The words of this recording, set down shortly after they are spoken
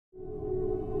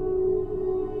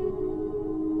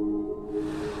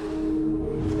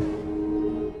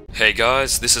Hey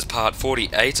guys, this is part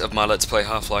 48 of my Let's Play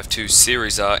Half-Life 2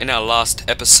 series. In our last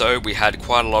episode we had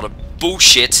quite a lot of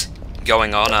bullshit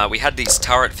going on. We had these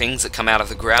turret things that come out of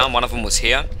the ground. One of them was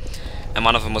here, and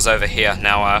one of them was over here.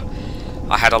 Now,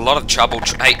 I had a lot of trouble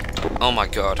oh my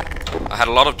god. I had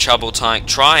a lot of trouble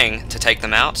trying to take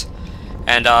them out.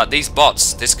 And these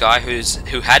bots, this guy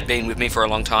who had been with me for a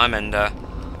long time, and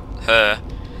her,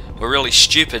 were really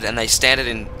stupid, and they stood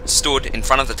in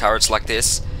front of the turrets like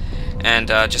this, and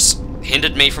just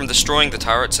hindered me from destroying the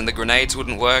turrets, and the grenades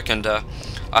wouldn't work, and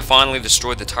I finally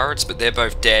destroyed the turrets, but they're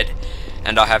both dead,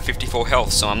 and I have 54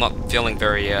 health, so I'm not feeling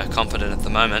very confident at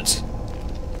the moment,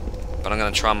 but I'm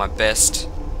going to try my best.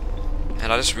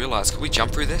 And I just realized, could we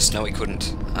jump through this? No, we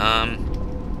couldn't. I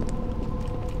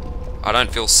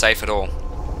don't feel safe at all,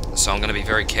 so I'm going to be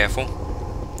very careful.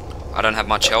 I don't have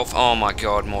much health. Oh my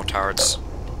god, more turrets.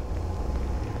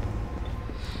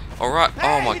 Alright,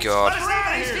 oh my god.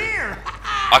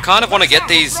 I kind of want to get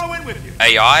these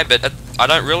AI, but I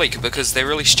don't really, because they're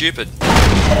really stupid.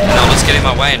 And they'll just get in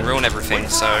my way and ruin everything,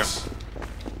 so...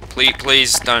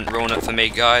 Please don't ruin it for me,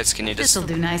 guys. Can you just... This'll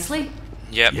do nicely.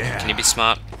 Yep, yeah. Can you be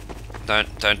smart?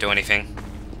 Don't do anything.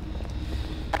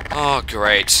 Oh,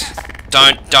 great.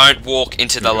 Don't walk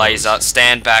into the laser.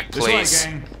 Stand back, please.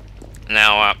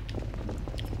 Now,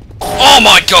 oh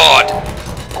my god!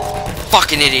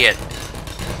 Fucking idiot!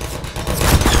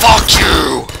 Fuck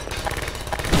you!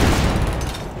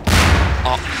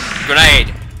 Oh,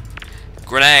 grenade!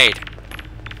 Grenade!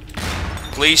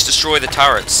 Please destroy the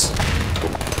turrets.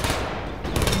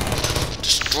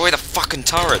 Destroy the fucking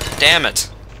turret, damn it.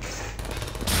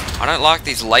 I don't like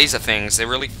these laser things, they're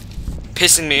really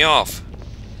pissing me off.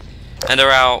 And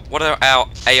what are our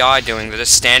AI doing? They're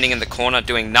just standing in the corner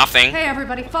doing nothing. Hey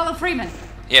everybody, follow Freeman.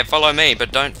 Yeah, follow me,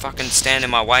 but don't fucking stand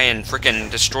in my way and frickin'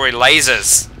 destroy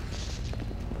lasers.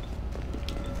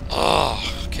 Oh,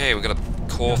 okay, we got a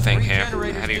core thing here.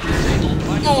 How do you...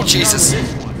 Oh, Jesus!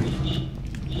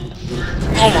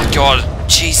 Oh my god,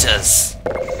 Jesus!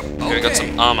 Okay, we got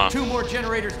some armor. 2 more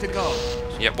generators to go.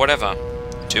 Yep, whatever.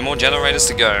 2 more generators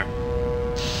to go.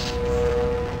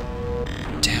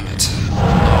 Damn it.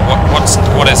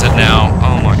 Oh, what is it now?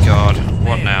 Oh my god.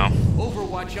 What now?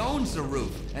 Overwatch owns the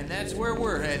roof, and that's where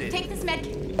we're headed. Take this med.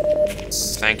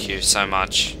 Thank you so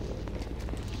much.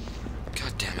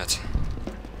 God damn it.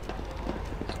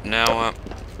 Now,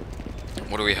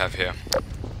 what do we have here?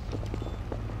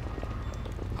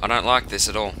 I don't like this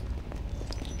at all.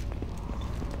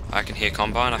 I can hear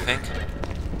Combine, I think.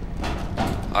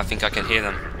 I think I can hear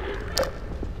them.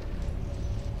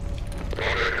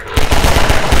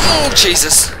 Oh,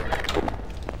 Jesus!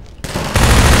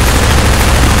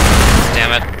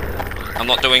 Damn it. I'm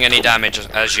not doing any damage,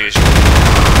 as usual.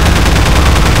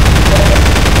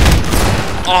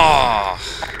 Oh!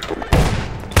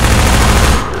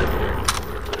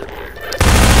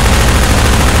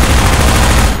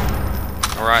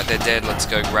 Alright, they're dead. Let's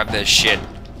go grab their shit.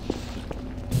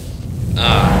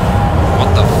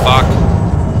 What the fuck?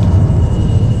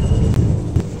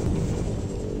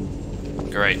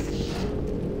 Great.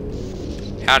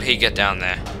 How'd he get down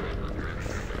there?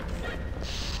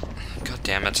 God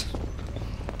damn it.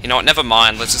 You know what, never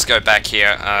mind, let's just go back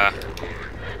here.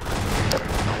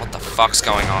 What the fuck's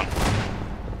going on?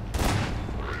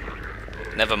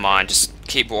 Never mind, just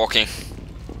keep walking.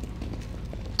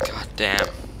 God damn.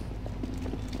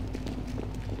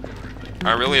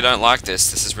 I really don't like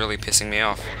this. This is really pissing me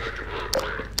off.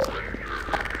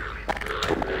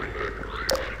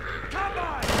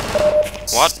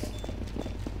 What?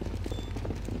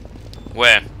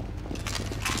 Where?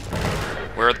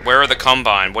 Where are the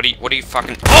Combine? What do you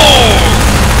fucking... Oh!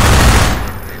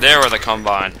 There are the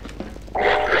Combine.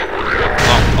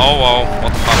 Oh,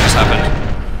 what the fuck has happened?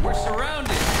 We're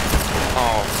surrounded.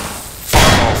 Oh,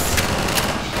 fuck off.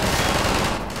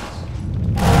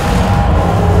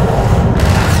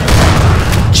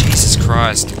 Jesus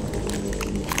Christ.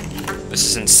 This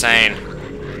is insane.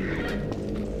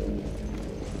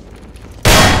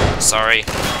 Sorry.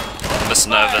 I'm just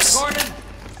nervous.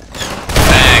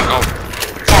 Bang! Oh,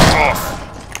 fuck off!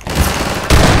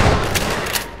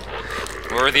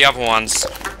 Where are the other ones?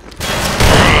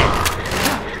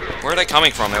 Where are they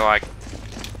coming from? They're like...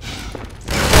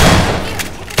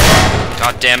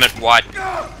 God damn it, white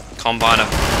Combine of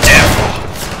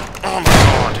death! Oh my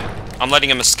god. I'm letting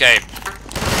him escape.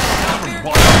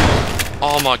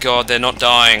 Oh my god, they're not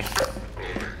dying.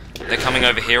 They're coming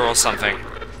over here or something.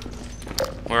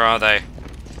 Where are they?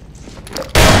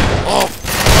 Oh,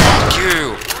 fuck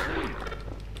you!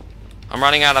 I'm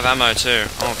running out of ammo too.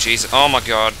 Oh, Jesus. Oh my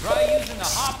god. Try using the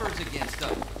hoppers against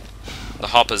them. The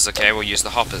hoppers, okay, we'll use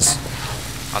the hoppers.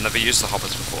 I've never used the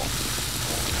hoppers before.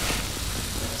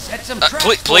 set some traps for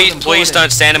them, please Gordon.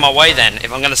 don't stand in my way then.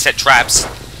 If I'm gonna set traps,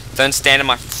 don't stand in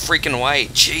my freaking way.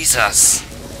 Jesus.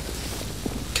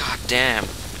 God damn.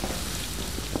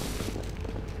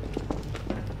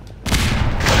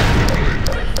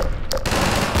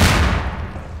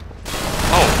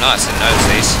 Oh, nice. I didn't notice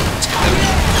these. Let's get them.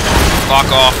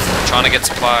 Fuck off. I'm trying to get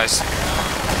supplies.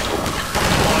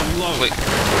 Please.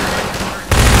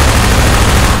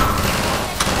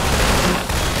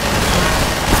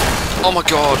 Oh my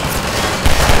god.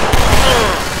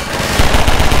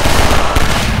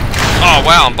 Oh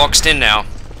wow, I'm boxed in now.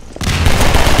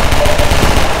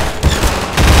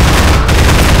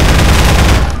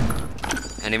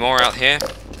 Any more out here?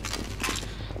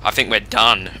 I think we're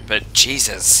done, but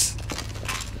Jesus.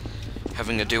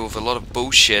 Having to deal with a lot of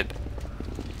bullshit.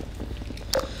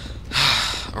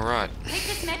 Alright. Take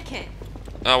this med kit.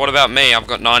 What about me? I've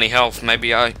got 90 health.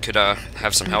 Maybe I could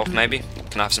have some health, maybe?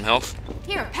 Can I have some health?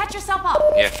 Here, patch yourself up.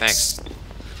 Yeah, thanks.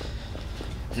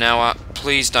 Now,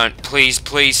 please don't, please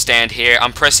stand here.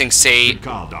 I'm pressing C. Good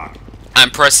call, Doc.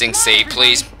 I'm pressing C.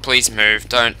 Please move.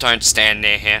 Don't stand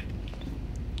near here.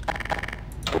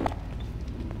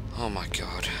 Oh my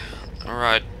god.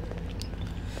 Alright.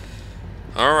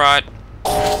 Alright.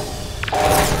 Oh.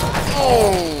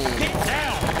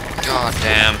 God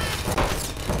damn.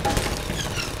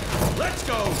 Let's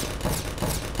go.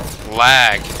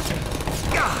 Lag.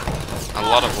 A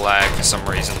lot of lag for some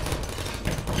reason.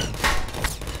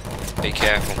 Be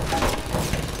careful.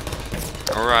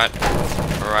 Alright.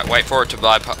 Alright, wait for it to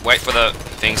wait for the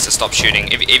things to stop shooting.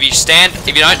 If you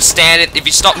don't stand it, if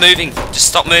you stop moving, just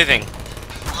stop moving.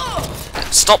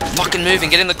 Stop fucking moving,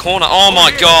 get in the corner. Oh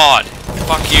my god.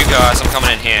 Fuck you guys, I'm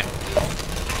coming in here.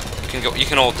 You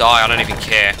can all die, I don't even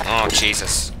care. Oh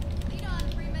Jesus.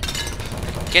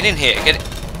 Get in here,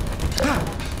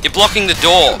 You're blocking the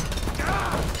door.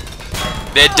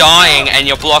 They're dying and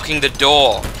you're blocking the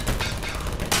door.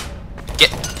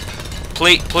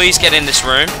 Please get in this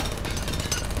room.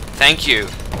 Thank you.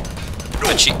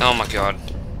 But oh my god.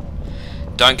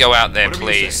 Don't go out there,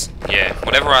 please. Yeah,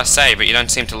 whatever I say, but you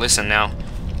don't seem to listen now.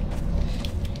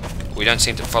 We don't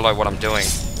seem to follow what I'm doing.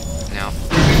 Now,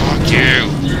 fuck you.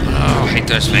 Oh, I hate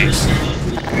those things.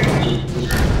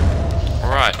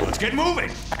 Alright. Let's get moving.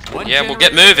 Yeah, we'll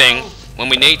get moving when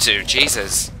we need to.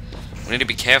 Jesus. We need to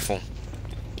be careful.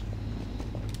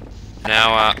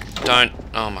 Now, don't...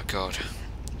 Oh my god.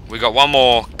 We got one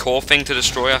more core thing to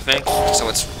destroy, I think. So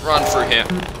let's run through here.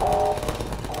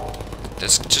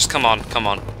 Just come on, come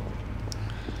on.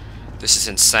 This is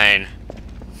insane.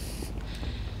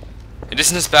 It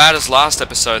isn't as bad as last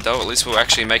episode, though. At least we're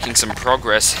actually making some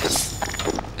progress.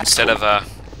 Instead of,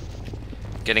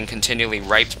 getting continually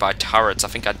raped by turrets. I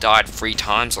think I died 3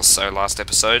 times or so last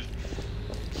episode.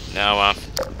 Now,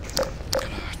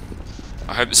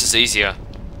 I hope this is easier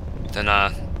than,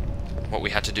 what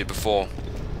we had to do before.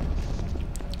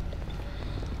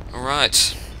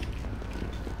 Alright.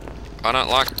 I don't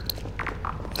like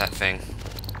that thing.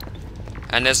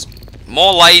 And there's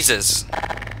more lasers.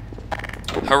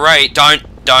 Hooray, don't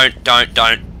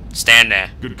stand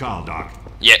there. Good call, Doc.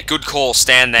 Yeah, good call,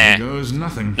 stand there. There goes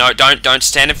nothing. No, don't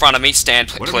stand in front of me,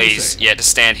 stand, Whatever you please. say. Yeah, just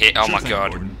stand here. Oh Sure my thing,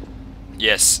 god. Gordon.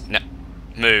 Yes, no,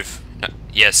 move. No,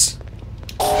 yes.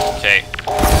 Okay.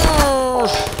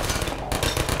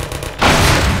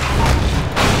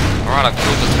 Alright, I've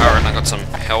killed the turret and I got some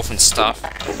health and stuff.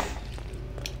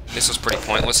 This was pretty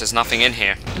pointless, there's nothing in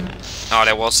here. Oh,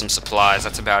 there was some supplies,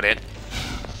 that's about it.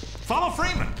 Follow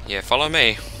Freeman. Yeah, follow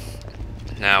me.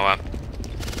 Now,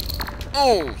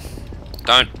 oh!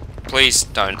 Don't. Please,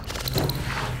 don't.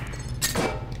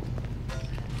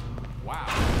 Wow.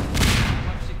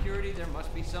 Much security, there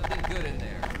must be something good in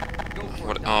there. Go for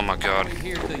What? it. Oh my god. Wait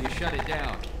here till you shut it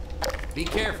down. Be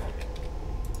careful.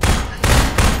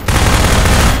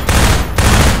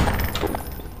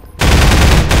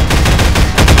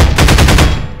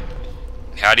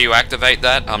 How do you activate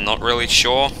that? I'm not really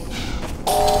sure.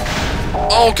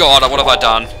 Oh god, what have I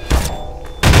done?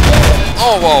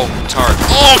 Oh, whoa, turret.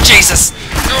 Oh, Jesus!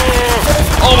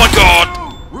 Oh my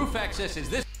god! Roof access is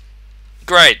this.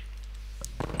 Great.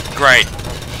 Great.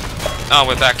 Oh,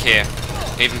 we're back here.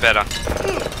 Even better.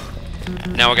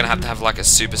 Now we're gonna have to have like a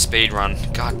super speed run.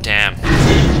 God damn.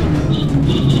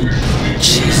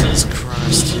 Jesus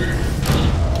Christ.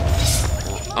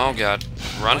 Oh god.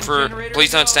 Run through. Please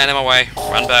don't stand in my way.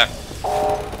 Run back.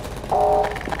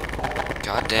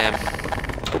 God damn.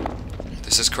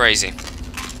 This is crazy.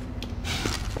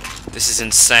 This is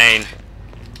insane.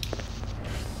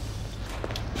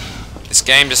 This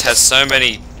game just has so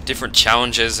many different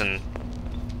challenges and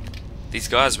these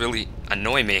guys really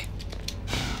annoy me.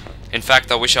 In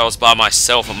fact, I wish I was by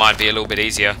myself. It might be a little bit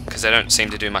easier, because they don't seem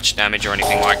to do much damage or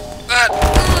anything like that.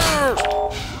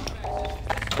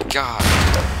 God.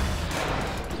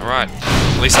 Alright.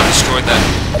 At least I destroyed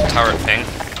that turret thing.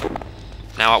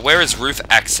 Now, where is roof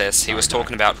access? He was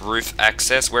talking about roof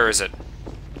access. Where is it?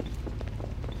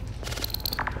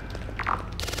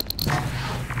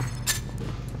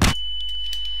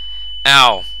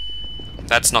 Ow.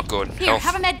 That's not good. Here, Health.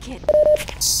 have a med kit.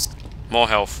 More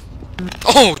health.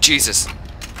 Oh, Jesus.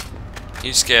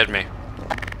 You scared me.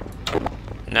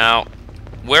 Now,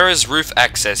 where is roof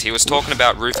access? He was talking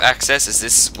about roof access. Is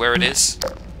this where it is?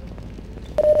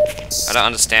 I don't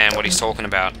understand what he's talking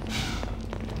about.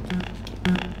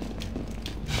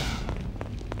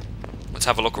 Let's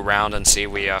have a look around and see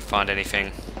if we find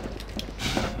anything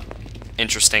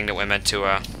interesting that we're meant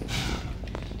to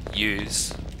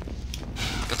use.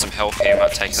 Got some health here,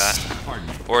 might take that.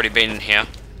 Already been in here.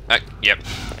 Yep.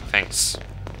 Thanks.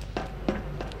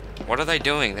 What are they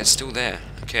doing? They're still there.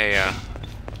 Okay,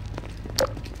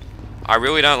 I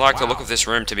really don't like the look of this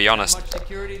room, to be honest. Much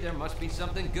security, there must be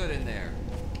something good in there.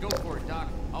 Go for it, Doc.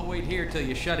 I'll wait here till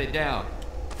you shut it down.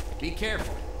 Be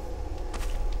careful.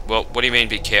 Well, what do you mean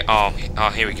be careful? Oh,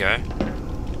 here we go.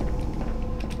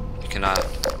 You can,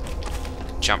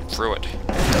 jump through it.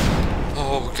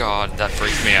 Oh, God, that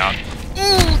freaked me out.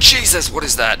 Ooh, Jesus, what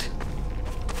is that?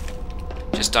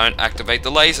 Just don't activate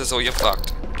the lasers or you're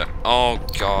fucked. Oh,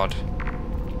 God.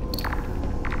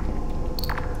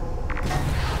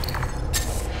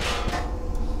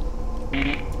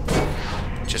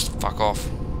 Just fuck off.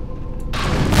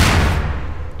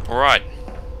 Alright.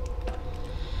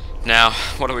 Now,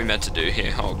 what are we meant to do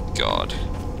here? Oh, God.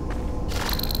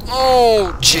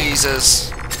 Oh,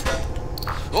 Jesus.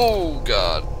 Oh,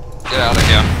 God. Get out of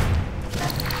here.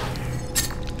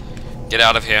 Get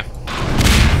out of here.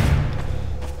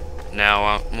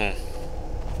 Now,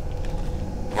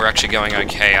 we're actually going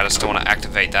okay. I just don't want to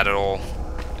activate that at all.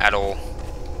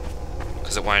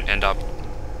 Because it won't end up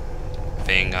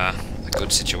being a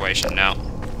good situation now.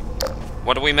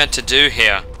 What are we meant to do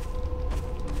here?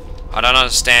 I don't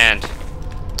understand.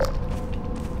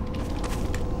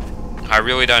 I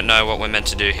really don't know what we're meant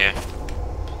to do here.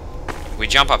 If we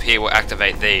jump up here, we'll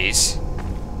activate these.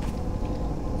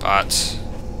 But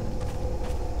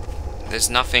there's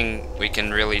nothing we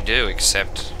can really do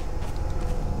except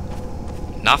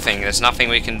nothing. There's nothing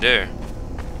we can do.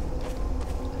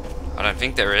 I don't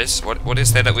think there is. What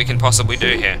is there that we can possibly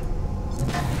do here?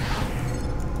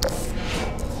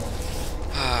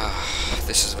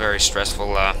 This is very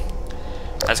stressful.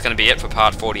 That's going to be it for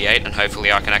part 48, and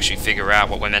hopefully I can actually figure out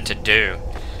what we're meant to do.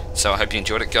 So I hope you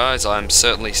enjoyed it, guys. I'm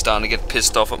certainly starting to get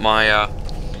pissed off at my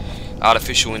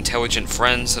artificial intelligent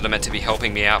friends that are meant to be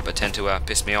helping me out, but tend to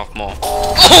piss me off more.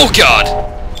 Oh, God!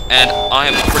 And I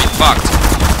am pretty fucked.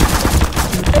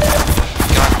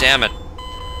 God damn it.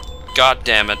 God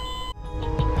damn it.